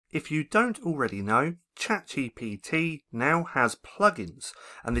if you don't already know, Chat GPT now has plugins,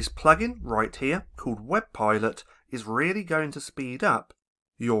 and this plugin right here called Webpilot is really going to speed up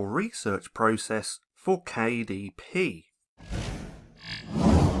your research process for KDP.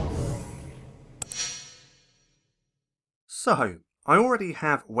 So, I already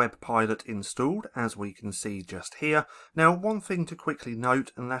have Webpilot installed, as we can see just here. Now, one thing to quickly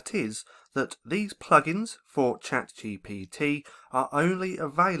note, and that is that these plugins for Chat GPT are only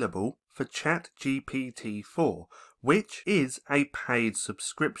available for Chat GPT 4, which is a paid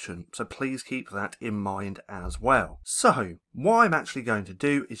subscription, so please keep that in mind as well. So, what I'm actually going to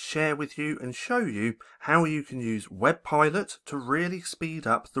do is share with you and show you how you can use Webpilot to really speed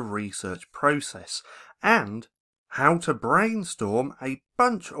up the research process, and how to brainstorm a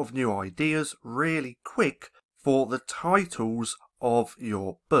bunch of new ideas really quick for the titles of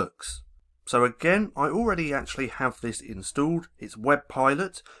your books. So again, I already actually have this installed. It's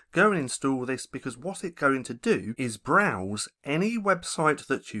Webpilot. Go and install this, because what it's going to do is browse any website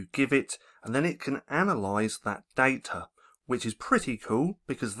that you give it, and then it can analyze that data, which is pretty cool,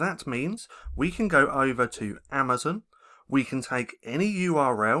 because that means we can go over to Amazon. We can take any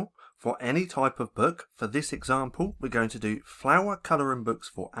URL for any type of book. For this example, we're going to do flower colouring books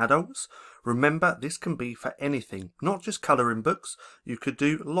for adults. Remember, this can be for anything, not just colouring books. You could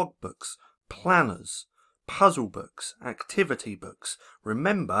do logbooks, planners, puzzle books, activity books.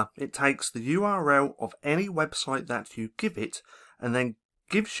 Remember, it takes the URL of any website that you give it and then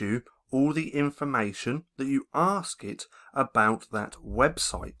gives you all the information that you ask it about that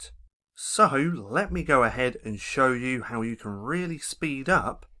website. So let me go ahead and show you how you can really speed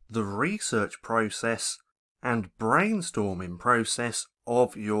up the research process and brainstorming process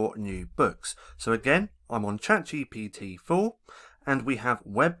of your new books. So again, I'm on ChatGPT 4 and we have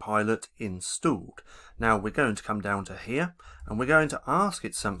Webpilot installed. Now we're going to come down to here and we're going to ask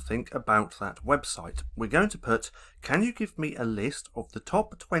it something about that website. We're going to put, can you give me a list of the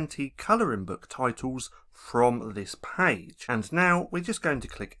top 20 colouring book titles from this page? And now we're just going to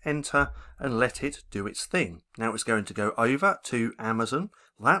click enter and let it do its thing. Now it's going to go over to Amazon.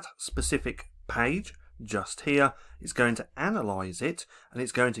 That specific page just here is going to analyze it, and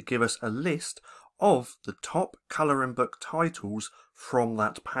it's going to give us a list of the top colouring book titles from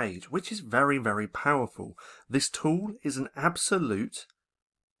that page, which is very, very powerful. This tool is an absolute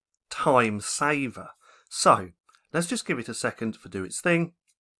time saver. So let's just give it a second to do its thing,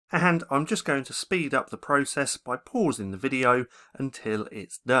 and I'm just going to speed up the process by pausing the video until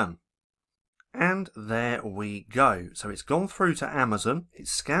it's done. And there we go. So it's gone through to Amazon,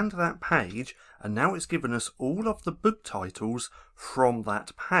 it's scanned that page, and now it's given us all of the book titles from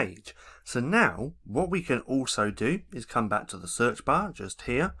that page. So now what we can also do is come back to the search bar just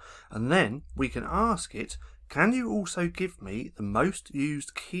here, and then we can ask it, can you also give me the most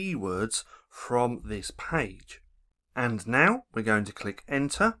used keywords from this page? And now we're going to click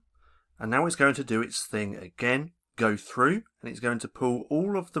enter, and now it's going to do its thing again. Go through, and it's going to pull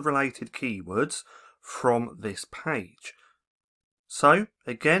all of the related keywords from this page. So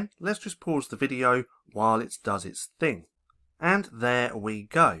again, let's just pause the video while it does its thing. And there we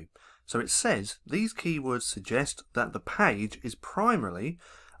go. So it says these keywords suggest that the page is primarily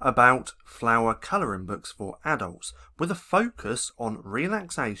about flower colouring books for adults, with a focus on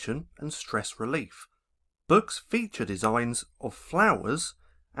relaxation and stress relief. Books feature designs of flowers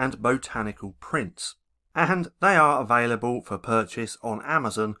and botanical prints, and they are available for purchase on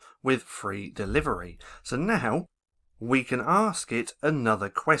Amazon with free delivery. So now we can ask it another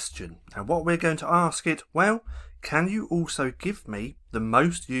question. Now what we're going to ask it, well, can you also give me the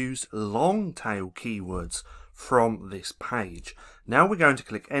most used long tail keywords from this page? Now we're going to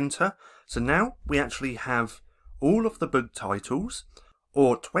click enter. So now we actually have all of the book titles,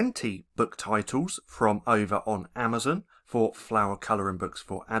 or 20 book titles from over on Amazon for flower colouring books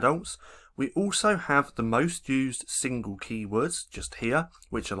for adults. We also have the most used single keywords just here,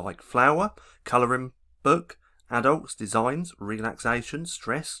 which are like flower, colouring book, adults, designs, relaxation,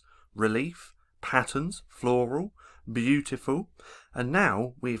 stress, relief, patterns, floral, beautiful. And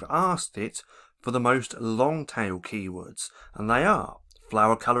now we've asked it for the most long tail keywords, and they are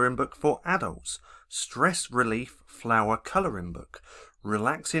flower colouring book for adults, stress relief flower colouring book,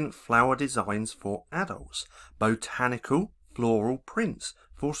 relaxing flower designs for adults, botanical floral prints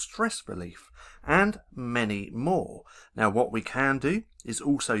for stress relief, and many more. Now what we can do is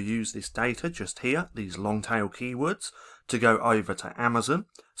also use this data just here, these long tail keywords, to go over to Amazon,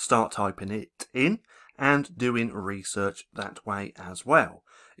 start typing it in and doing research that way as well.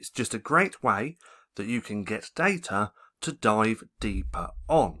 It's just a great way that you can get data to dive deeper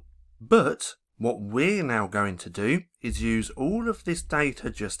on. But what we're now going to do is use all of this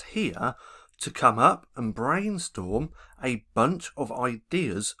data just here to come up and brainstorm a bunch of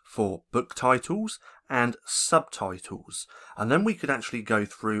ideas for book titles and subtitles. And then we could actually go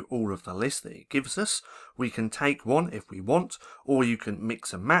through all of the list that it gives us. We can take one if we want, or you can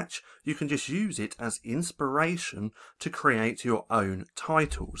mix and match. You can just use it as inspiration to create your own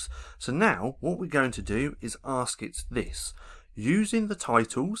titles. So now what we're going to do is ask it this. Using the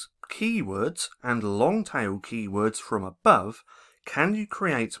titles, keywords and long tail keywords from above, can you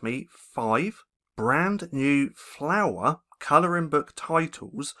create me 5 brand new flower colouring book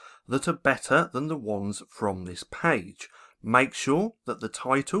titles that are better than the ones from this page? Make sure that the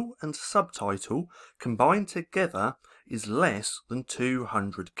title and subtitle combined together is less than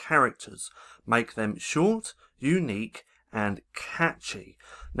 200 characters. Make them short, unique and catchy.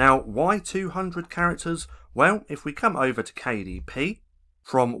 Now, why 200 characters? Well, if we come over to KDP,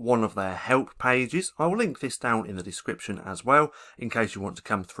 from one of their help pages. I will link this down in the description as well in case you want to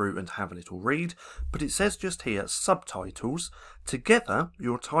come through and have a little read. But it says just here, subtitles. Together,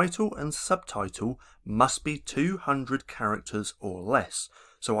 your title and subtitle must be 200 characters or less.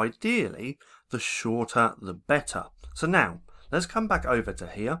 So ideally, the shorter the better. So now, let's come back over to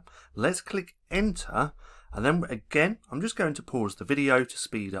here. Let's click enter. And then again, I'm just going to pause the video to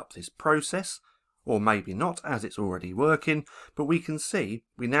speed up this process. Or maybe not, as it's already working, but we can see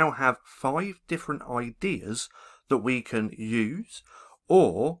we now have 5 different ideas that we can use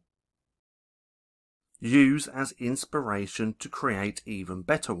or use as inspiration to create even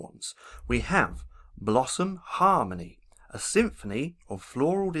better ones. We have Blossom Harmony, a symphony of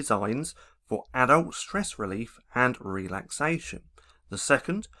floral designs for adult stress relief and relaxation. The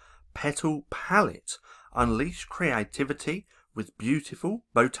second, Petal Palette, unleash creativity with beautiful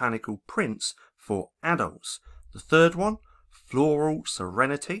botanical prints for adults. The third one, Floral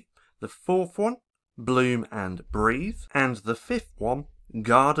Serenity. The fourth one, Bloom and Breathe. And the fifth one,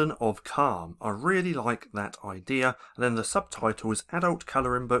 Garden of Calm. I really like that idea. And then the subtitle is Adult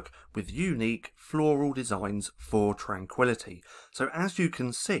Colouring Book with Unique Floral Designs for Tranquility. So as you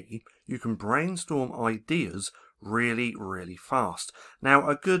can see, you can brainstorm ideas really, really fast. Now,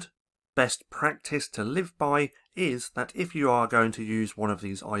 a good best practice to live by is that if you are going to use one of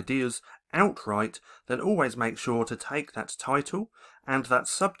these ideas outright, then always make sure to take that title and that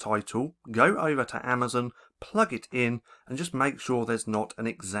subtitle, go over to Amazon, plug it in and just make sure there's not an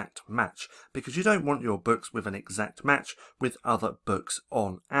exact match, because you don't want your books with an exact match with other books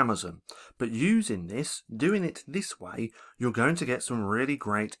on Amazon. But using this, doing it this way, you're going to get some really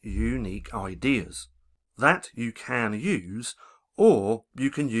great unique ideas that you can use, or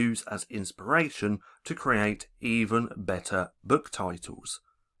you can use as inspiration to create even better book titles.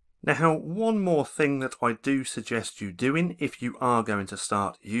 Now, one more thing that I do suggest you doing if you are going to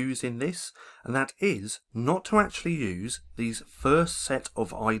start using this, and that is not to actually use these first set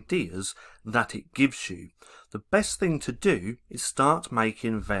of ideas that it gives you. The best thing to do is start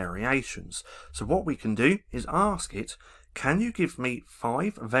making variations. So what we can do is ask it, can you give me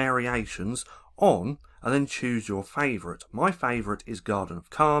 5 variations on, and then choose your favourite. My favourite is Garden of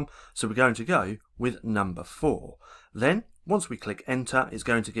Calm, so we're going to go with number 4. Then, once we click enter, it's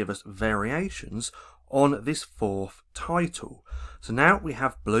going to give us variations on this 4th title. So now we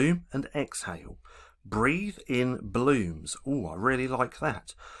have Bloom and Exhale. Breathe in Blooms. Oh, I really like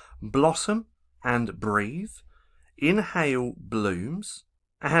that. Blossom and Breathe. Inhale Blooms.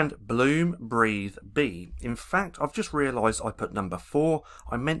 And Bloom, Breathe, Be. In fact, I've just realised I put number 4.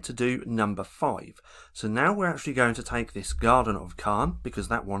 I meant to do number 5. So now we're actually going to take this Garden of Calm, because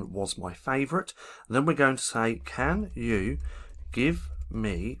that one was my favourite. Then we're going to say, can you give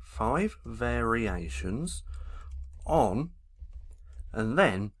me 5 variations on, and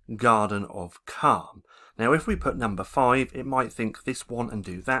then Garden of Calm. Now, if we put number 5, it might think this one and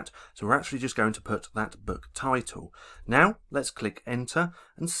do that, so we're actually just going to put that book title. Now, let's click enter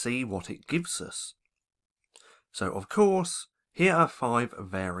and see what it gives us. So, of course, here are 5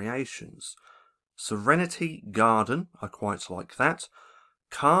 variations. Serenity Garden, I quite like that.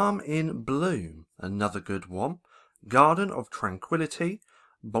 Calm in Bloom, another good one. Garden of Tranquility,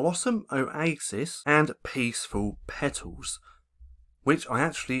 Blossom Oasis, and Peaceful Petals, which I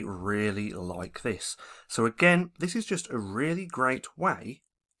actually really like this. So again, this is just a really great way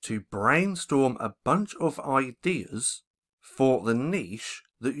to brainstorm a bunch of ideas for the niche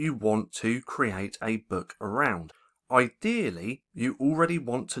that you want to create a book around. Ideally, you already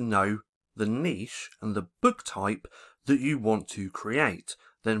want to know the niche and the book type that you want to create.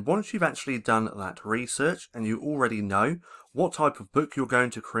 Then once you've actually done that research and you already know what type of book you're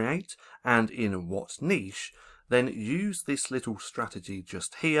going to create and in what niche, then use this little strategy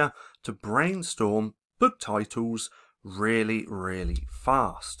just here to brainstorm book titles really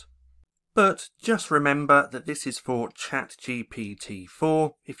fast. But just remember that this is for Chat GPT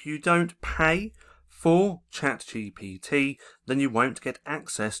 4. If you don't pay for Chat GPT, then you won't get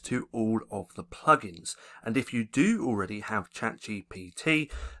access to all of the plugins. And if you do already have Chat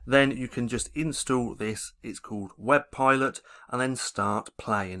GPT, then you can just install this. It's called Webpilot, and then start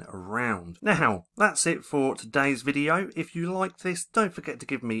playing around. Now, that's it for today's video. If you liked this, don't forget to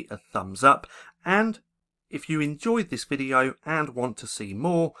give me a thumbs up, and if you enjoyed this video and want to see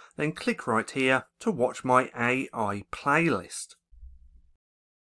more, then click right here to watch my AI playlist.